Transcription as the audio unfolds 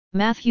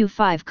Matthew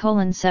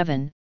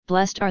 5:7,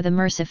 Blessed are the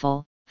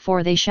merciful,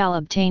 for they shall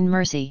obtain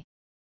mercy.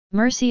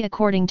 Mercy,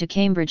 according to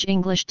Cambridge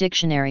English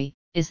Dictionary,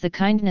 is the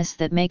kindness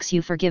that makes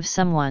you forgive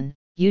someone,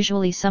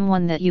 usually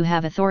someone that you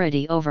have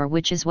authority over,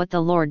 which is what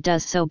the Lord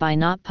does so by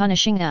not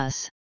punishing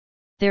us.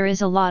 There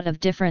is a lot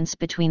of difference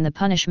between the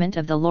punishment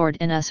of the Lord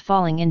and us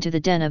falling into the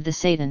den of the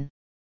Satan.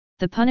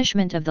 The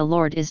punishment of the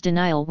Lord is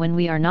denial when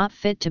we are not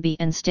fit to be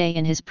and stay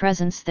in His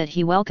presence, that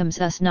He welcomes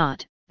us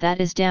not,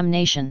 that is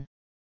damnation.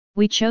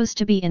 We chose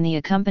to be in the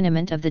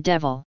accompaniment of the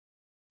devil.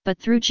 But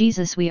through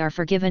Jesus we are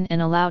forgiven and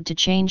allowed to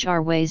change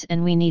our ways,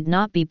 and we need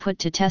not be put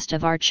to test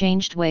of our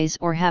changed ways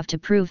or have to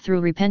prove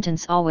through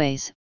repentance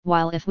always,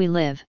 while if we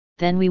live,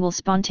 then we will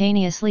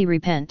spontaneously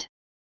repent.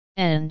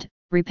 And,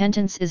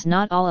 repentance is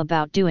not all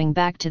about doing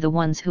back to the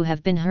ones who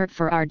have been hurt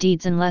for our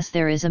deeds unless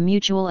there is a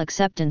mutual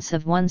acceptance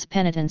of one's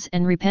penitence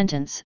and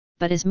repentance,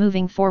 but is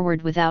moving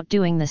forward without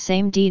doing the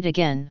same deed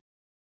again.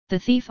 The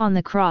thief on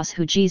the cross,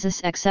 who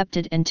Jesus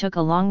accepted and took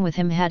along with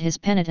Him, had his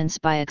penitence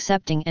by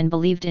accepting and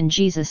believed in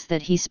Jesus,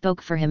 that He spoke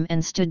for him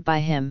and stood by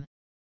him.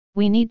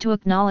 We need to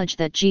acknowledge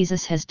that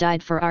Jesus has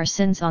died for our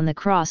sins on the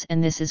cross,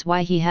 and this is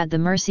why he had the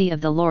mercy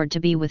of the Lord to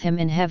be with Him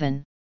in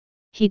heaven.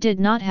 He did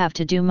not have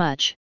to do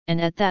much,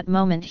 and at that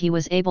moment he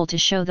was able to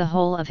show the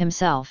whole of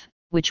himself,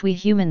 which we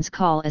humans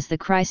call as the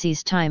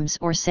crises times,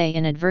 or say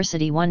in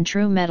adversity one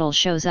true metal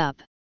shows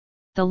up.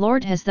 The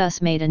Lord has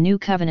thus made a new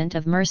covenant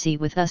of mercy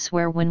with us,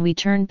 where when we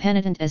turn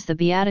penitent, as the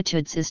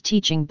Beatitudes is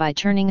teaching, by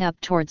turning up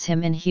towards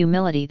Him in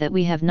humility that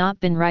we have not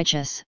been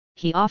righteous,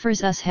 He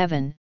offers us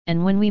heaven,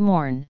 and when we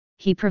mourn,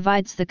 He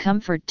provides the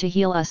comfort to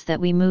heal us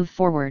that we move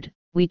forward.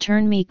 We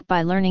turn meek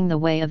by learning the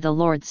way of the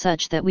Lord,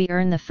 such that we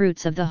earn the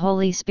fruits of the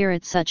Holy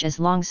Spirit, such as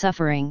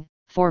long-suffering,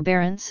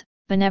 forbearance,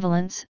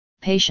 benevolence,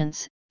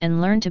 patience,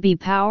 and learn to be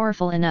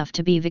powerful enough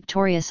to be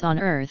victorious on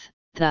earth,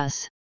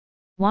 thus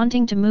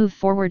wanting to move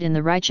forward in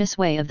the righteous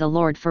way of the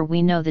Lord. For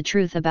we know the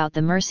truth about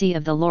the mercy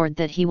of the Lord,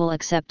 that He will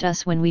accept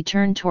us when we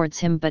turn towards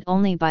Him, but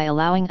only by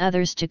allowing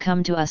others to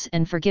come to us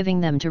and forgiving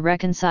them to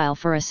reconcile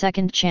for a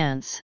second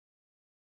chance.